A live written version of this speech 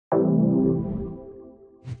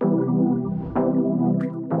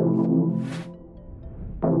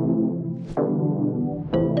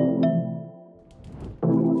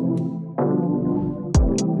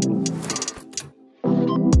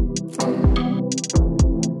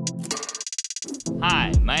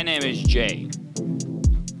name is Jay.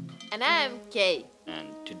 And I'm Kay. And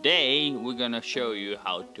today we're gonna show you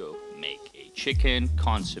how to make a chicken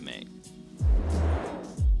consommé.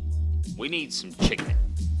 We need some chicken.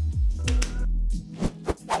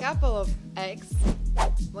 Couple of eggs.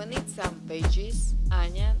 We need some veggies,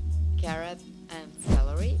 onion, carrot and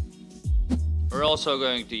celery. We're also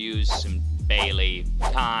going to use some bay leaf,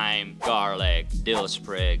 thyme, garlic, dill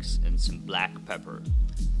sprigs and some black pepper.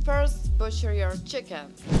 First, butcher your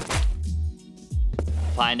chicken.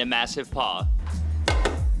 Find a massive pot.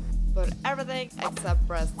 Put everything except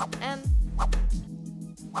breast in.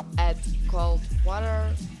 Add cold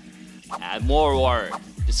water. Add more water.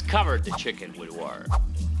 Just cover the chicken with water.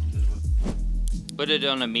 Put it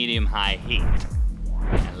on a medium-high heat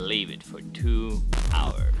and leave it for 2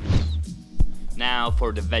 hours. Now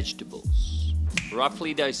for the vegetables.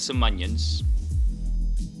 Roughly dice some onions.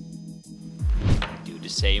 Do the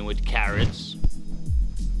same with carrots.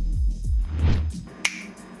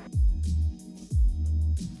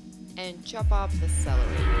 And chop up the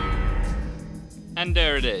celery. And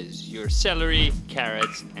there it is, your celery,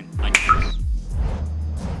 carrots and onions.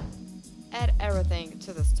 Add everything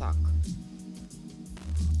to the stock.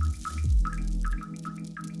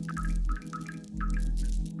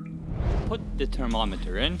 Put the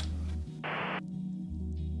thermometer in.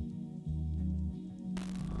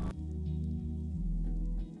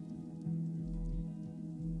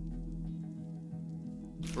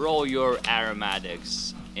 Roll your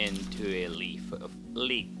aromatics into a leaf of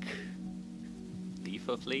leek. Leaf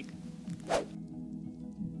of leek?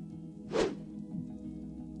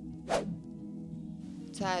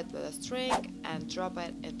 Tie it with a string and drop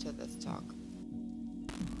it into the stock.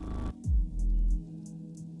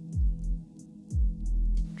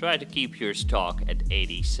 Try to keep your stock at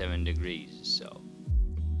 87 degrees or so.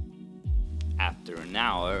 After an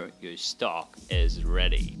hour, your stock is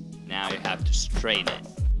ready. Now you have to strain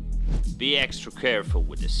it. Be extra careful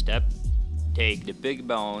with this step. Take the big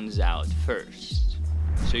bones out first,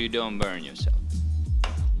 so you don't burn yourself.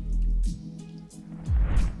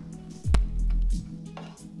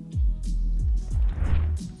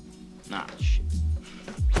 Ah, shit.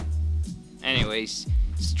 Anyways,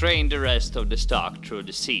 strain the rest of the stock through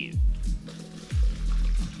the sieve.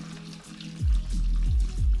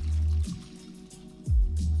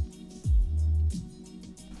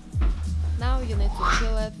 Now you need to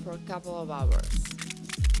chill it for a couple of hours.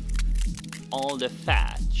 All the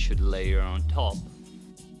fat should layer on top.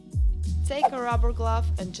 Take a rubber glove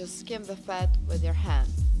and just skim the fat with your hand.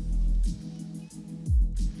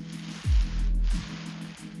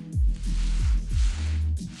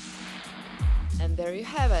 And there you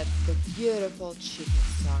have it, the beautiful chicken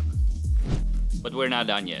stock. But we're not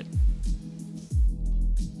done yet.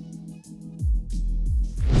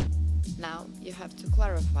 Now you have to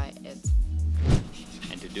clarify it.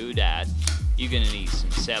 And to do that, you're gonna need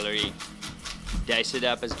some celery. Dice it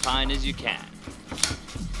up as fine as you can.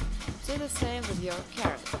 Do the same with your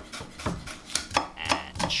carrot.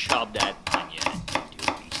 And chop that onion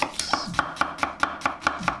into pieces.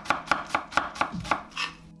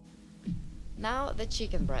 Now the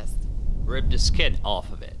chicken breast. Rip the skin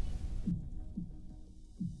off of it.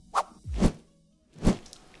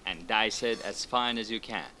 And dice it as fine as you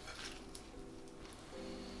can.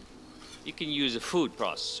 You can use a food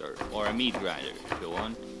processor or a meat grinder if you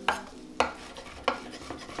want.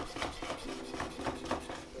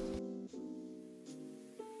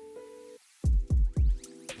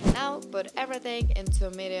 Now put everything into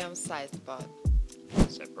a medium-sized pot.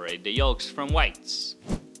 Separate the yolks from whites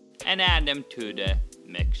and add them to the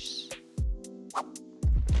mix.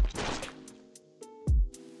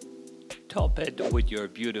 Top it with your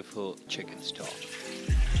beautiful chicken stock.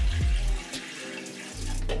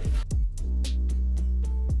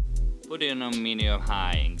 Put it on medium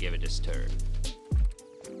high and give it a stir.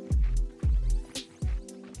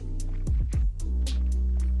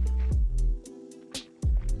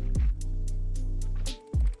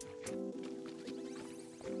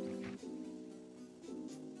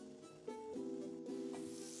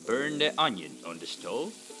 Burn the onion on the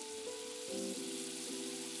stove.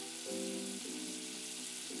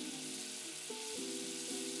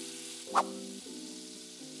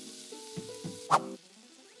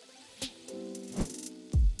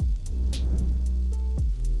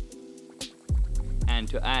 And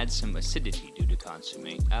to add some acidity to the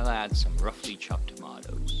consommé, I'll add some roughly chopped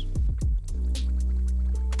tomatoes.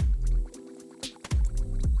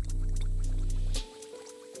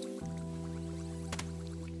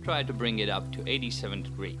 Try to bring it up to 87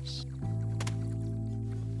 degrees.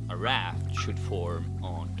 A raft should form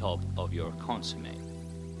on top of your consommé.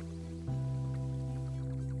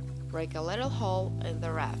 break a little hole in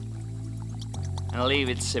the raft. And leave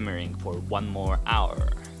it simmering for 1 more hour.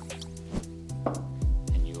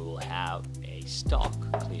 And you will have a stock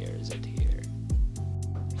clear as it here.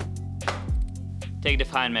 Take the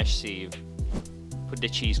fine mesh sieve, put the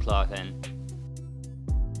cheesecloth in,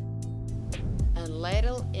 and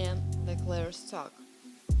ladle in the clear stock.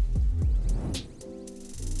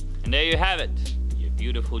 and there you have it, your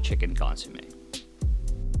beautiful chicken consommé.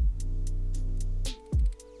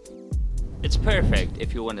 It's perfect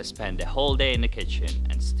if you want to spend the whole day in the kitchen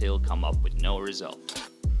and still come up with no result.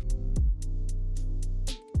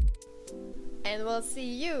 And we'll see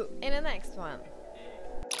you in the next one.